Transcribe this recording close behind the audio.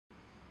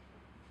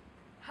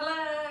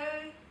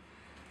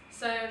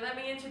So let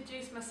me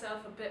introduce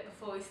myself a bit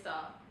before we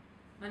start.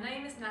 My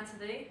name is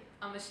Natalie,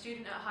 I'm a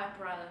student at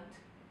Hyper Island.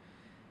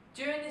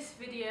 During this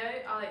video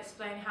I'll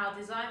explain how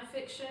design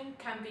fiction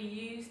can be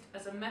used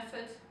as a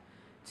method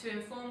to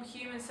inform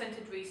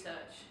human-centered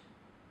research.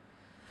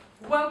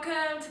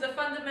 Welcome to the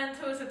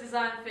fundamentals of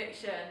design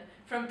fiction,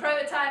 from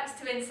prototypes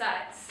to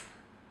insights.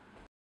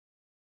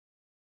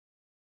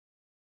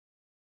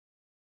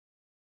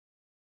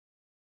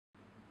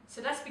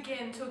 So let's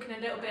begin talking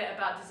a little bit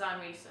about design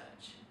research.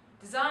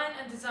 Design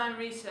and design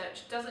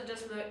research doesn't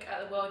just look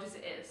at the world as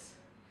it is.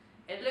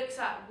 It looks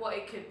at what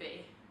it could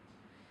be,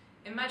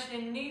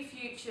 imagining new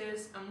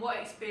futures and what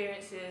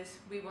experiences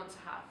we want to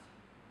have.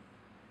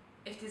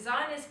 If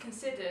design is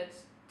considered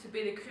to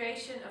be the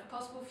creation of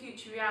possible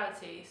future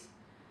realities,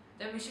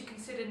 then we should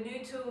consider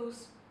new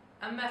tools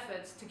and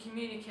methods to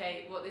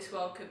communicate what this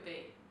world could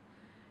be.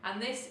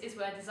 And this is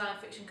where design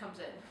fiction comes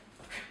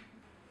in.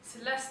 So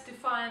let's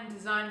define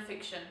design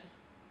fiction.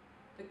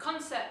 The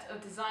concept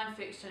of design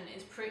fiction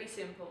is pretty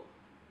simple.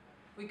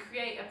 We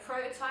create a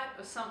prototype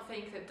of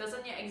something that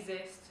doesn't yet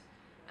exist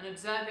and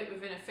observe it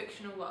within a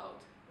fictional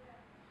world.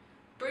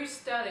 Bruce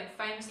Sterling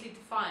famously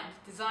defined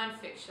design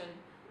fiction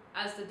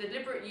as the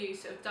deliberate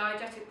use of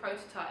diegetic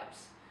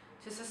prototypes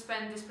to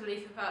suspend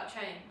disbelief about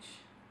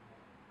change.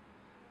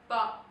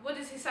 But what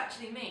does this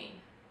actually mean?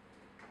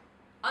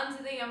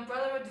 Under the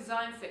umbrella of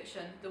design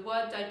fiction, the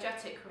word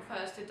diegetic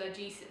refers to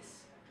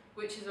diegesis,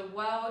 which is a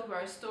world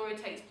where a story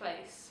takes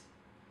place.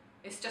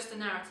 It's just a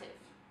narrative.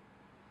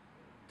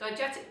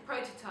 Diegetic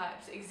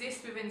prototypes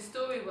exist within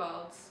story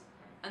worlds,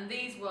 and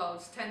these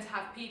worlds tend to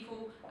have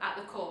people at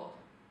the core.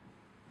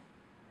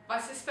 By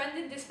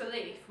suspending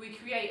disbelief, we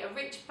create a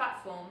rich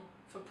platform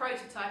for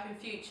prototyping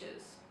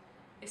futures.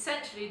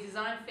 Essentially,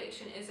 design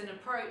fiction is an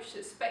approach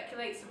that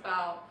speculates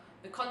about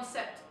the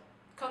concept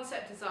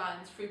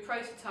designs through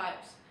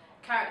prototypes,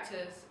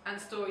 characters,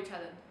 and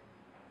storytelling.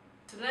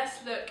 So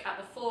let's look at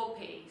the 4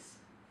 Ps.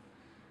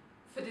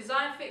 For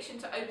design fiction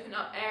to open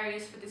up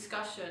areas for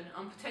discussion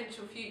on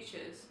potential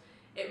futures,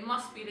 it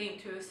must be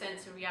linked to a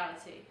sense of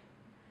reality.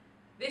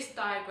 This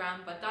diagram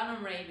by Dunn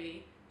and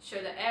Raby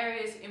show the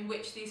areas in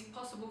which these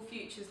possible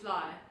futures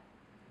lie,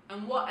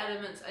 and what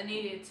elements are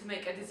needed to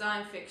make a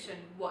design fiction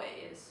what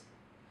it is.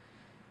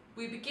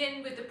 We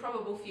begin with the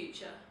probable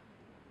future,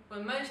 where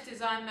most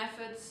design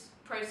methods,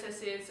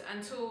 processes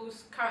and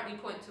tools currently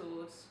point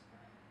towards.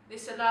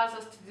 This allows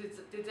us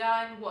to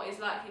design what is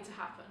likely to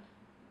happen.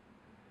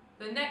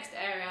 The next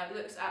area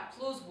looks at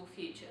plausible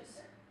futures.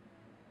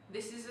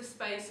 This is a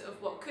space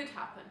of what could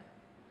happen.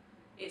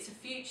 It's a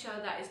future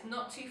that is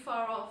not too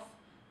far off,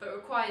 but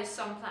requires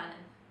some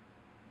planning.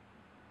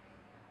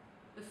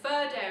 The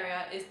third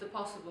area is the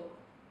possible.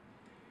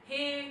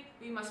 Here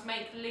we must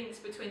make links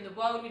between the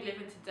world we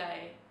live in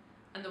today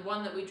and the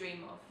one that we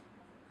dream of.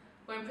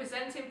 When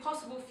presenting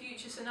possible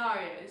future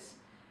scenarios,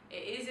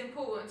 it is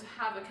important to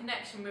have a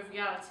connection with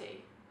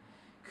reality,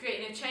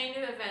 creating a chain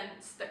of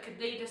events that could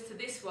lead us to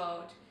this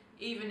world,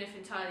 even if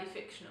entirely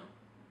fictional.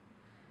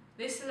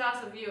 This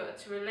allows the viewer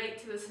to relate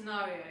to the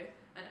scenario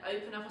and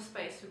open up a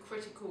space for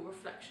critical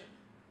reflection.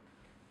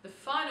 The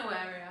final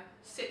area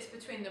sits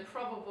between the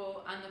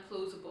probable and the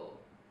plausible.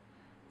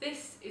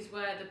 This is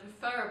where the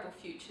preferable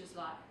futures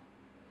lie.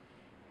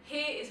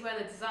 Here is where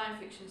the design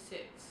fiction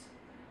sits.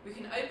 We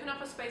can open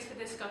up a space for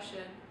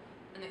discussion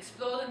and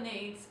explore the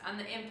needs and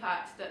the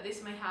impact that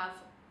this may have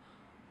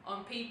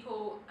on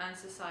people and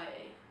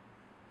society.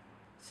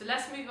 So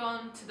let's move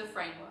on to the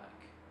framework.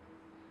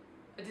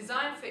 A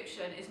design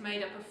fiction is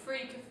made up of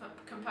 3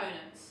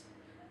 components: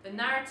 the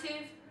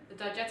narrative, the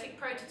diegetic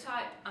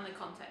prototype, and the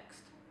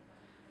context.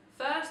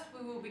 First,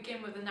 we will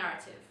begin with the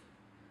narrative.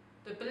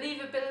 The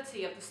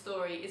believability of the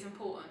story is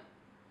important,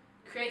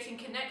 creating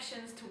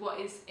connections to what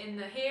is in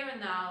the here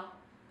and now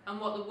and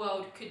what the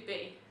world could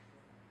be.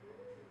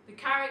 The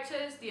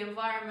characters, the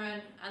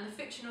environment, and the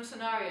fictional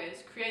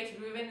scenarios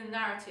created within the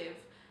narrative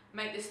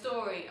make the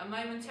story a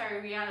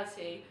momentary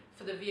reality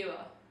for the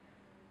viewer,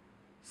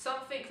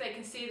 something they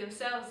can see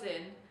themselves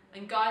in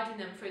and guiding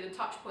them through the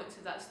touch points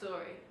of that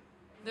story.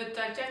 The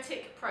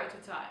diegetic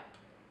prototype.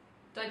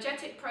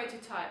 Diegetic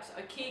prototypes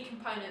are key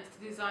components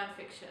to design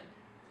fiction.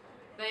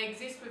 They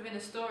exist within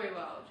a story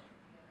world,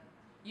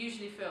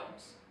 usually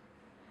films.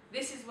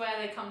 This is where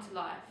they come to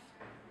life.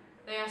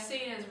 They are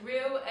seen as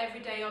real,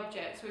 everyday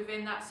objects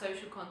within that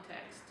social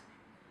context.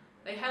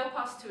 They help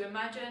us to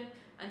imagine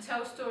and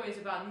tell stories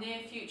about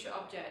near-future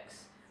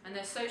objects and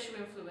their social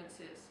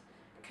influences,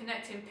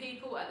 connecting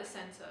people at the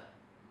centre.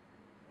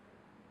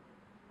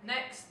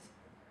 Next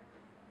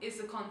is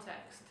the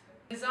context.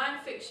 Design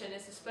fiction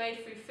is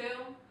displayed through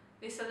film.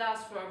 This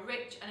allows for a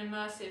rich and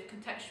immersive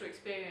contextual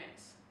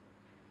experience.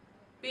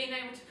 Being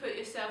able to put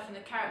yourself in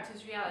the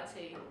character's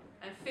reality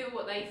and feel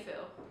what they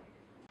feel.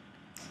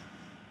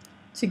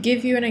 To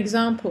give you an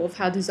example of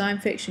how design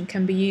fiction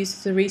can be used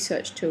as a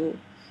research tool,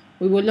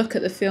 we will look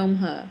at the film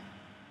Her.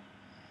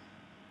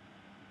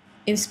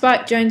 In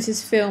Spike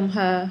Jonze's film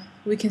Her,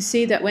 we can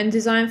see that when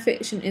design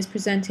fiction is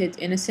presented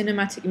in a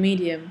cinematic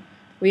medium,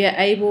 we are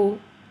able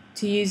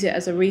to use it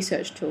as a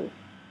research tool.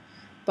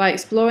 By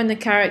exploring the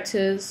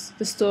characters,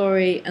 the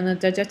story, and the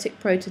diegetic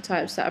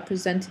prototypes that are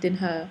presented in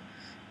Her,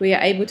 we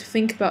are able to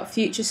think about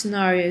future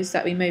scenarios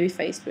that we may be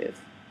faced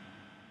with.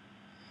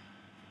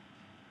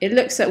 It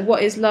looks at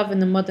what is love in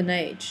the modern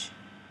age,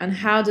 and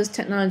how does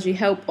technology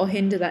help or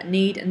hinder that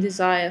need and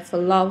desire for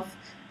love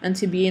and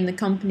to be in the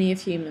company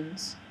of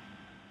humans.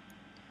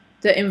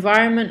 The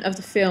environment of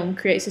the film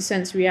creates a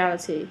sense of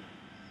reality.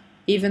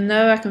 Even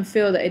though I can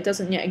feel that it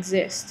doesn't yet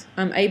exist,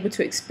 I'm able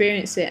to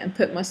experience it and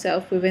put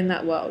myself within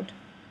that world.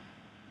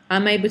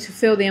 I'm able to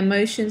feel the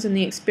emotions and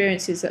the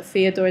experiences that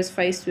Theodore is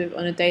faced with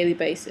on a daily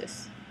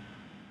basis.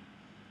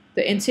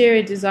 The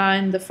interior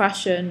design, the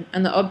fashion,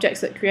 and the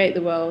objects that create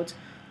the world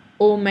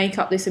all make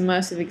up this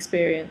immersive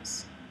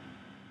experience.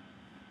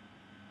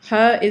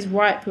 Her is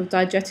ripe with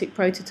diegetic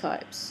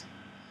prototypes.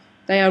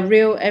 They are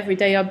real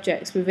everyday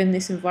objects within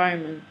this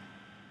environment,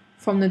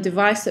 from the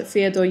device that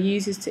Theodore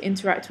uses to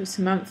interact with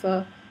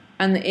Samantha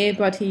and the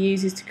earbud he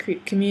uses to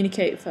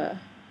communicate with her.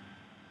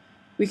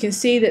 We can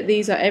see that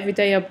these are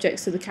everyday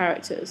objects to the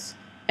characters.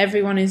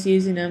 Everyone is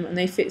using them and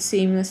they fit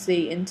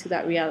seamlessly into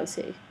that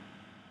reality.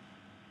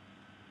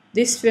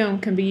 This film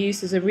can be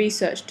used as a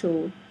research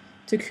tool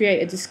to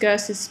create a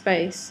discursive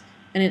space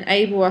and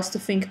enable us to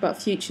think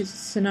about future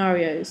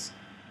scenarios,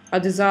 our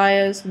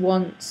desires,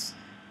 wants,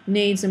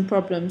 needs and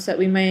problems that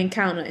we may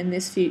encounter in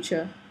this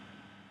future.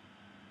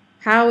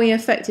 How are we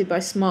affected by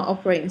smart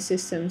operating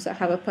systems that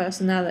have a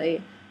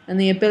personality and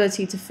the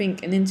ability to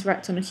think and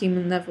interact on a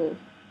human level?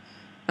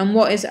 And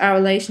what is our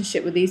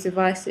relationship with these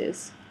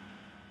devices?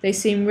 They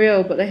seem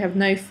real, but they have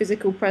no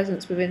physical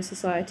presence within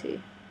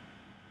society.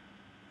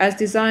 As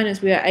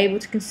designers, we are able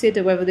to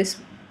consider whether this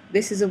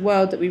is a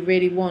world that we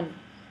really want,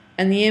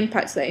 and the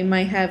impacts that it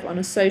may have on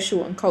a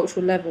social and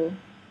cultural level.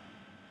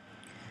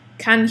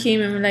 Can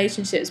human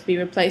relationships be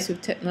replaced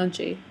with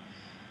technology?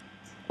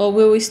 Or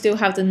will we still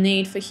have the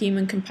need for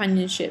human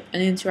companionship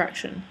and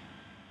interaction?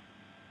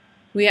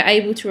 We are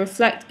able to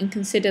reflect and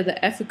consider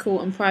the ethical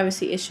and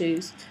privacy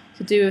issues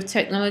to do with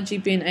technology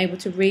being able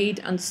to read,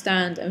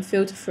 understand, and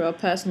filter through our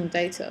personal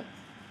data.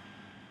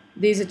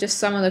 These are just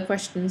some of the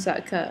questions that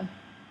occur.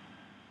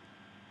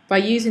 By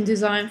using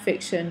design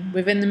fiction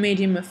within the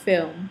medium of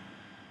film,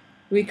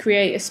 we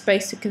create a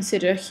space to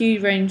consider a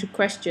huge range of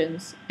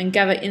questions and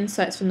gather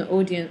insights from the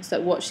audience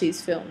that watch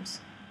these films.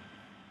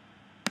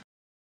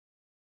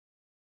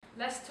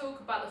 Let's talk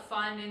about the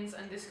findings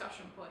and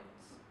discussion points.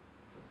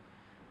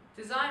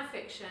 Design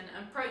fiction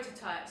and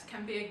prototypes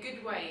can be a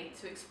good way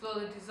to explore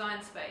the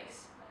design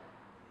space,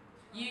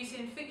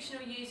 using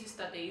fictional user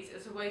studies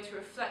as a way to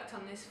reflect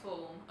on this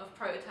form of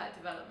prototype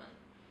development.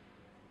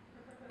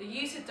 The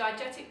use of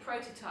diegetic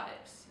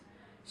prototypes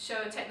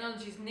show a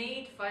technology's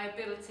need,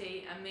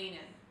 viability and meaning.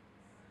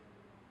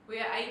 We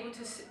are able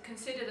to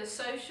consider the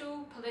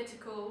social,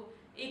 political,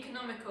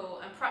 economical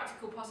and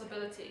practical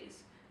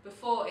possibilities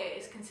before it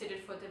is considered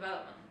for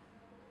development.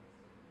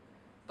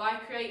 By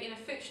creating a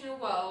fictional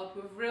world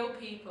with real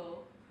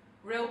people,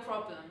 real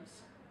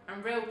problems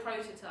and real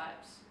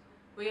prototypes,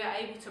 we are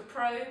able to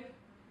probe,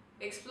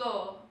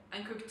 explore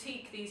and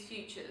critique these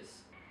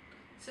futures.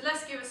 So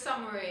let's give a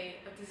summary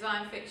of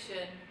design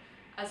fiction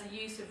as a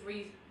use of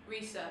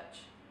research.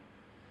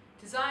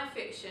 Design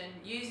fiction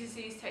uses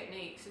these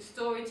techniques of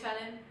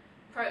storytelling,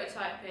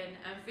 prototyping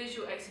and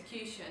visual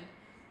execution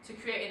to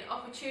create an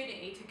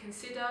opportunity to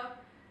consider,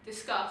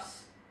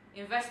 discuss,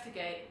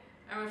 investigate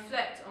and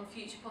reflect on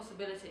future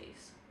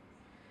possibilities.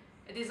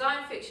 A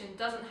design fiction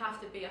doesn't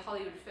have to be a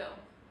Hollywood film.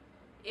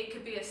 It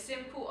could be a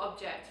simple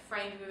object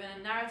framed within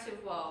a narrative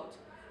world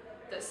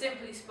that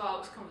simply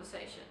sparks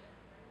conversation.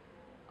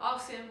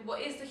 Asking,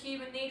 what is the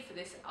human need for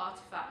this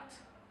artifact?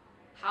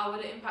 How will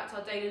it impact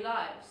our daily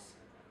lives?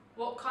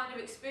 What kind of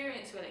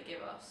experience will it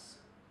give us?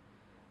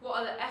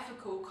 What are the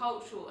ethical,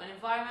 cultural and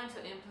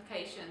environmental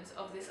implications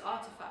of this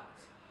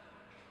artifact?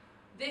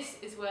 This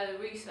is where the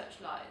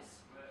research lies,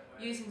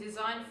 using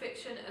design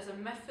fiction as a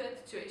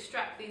method to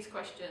extract these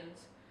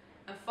questions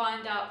and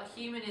find out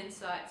the human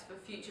insights for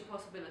future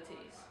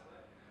possibilities.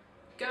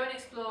 Go and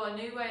explore a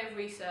new way of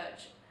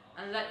research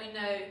and let me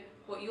know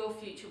what your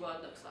future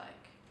world looks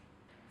like.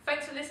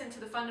 Thanks for listening to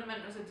the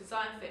fundamentals of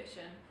design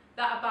fiction.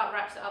 That about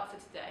wraps it up for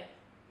today.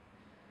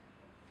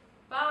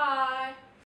 Bye!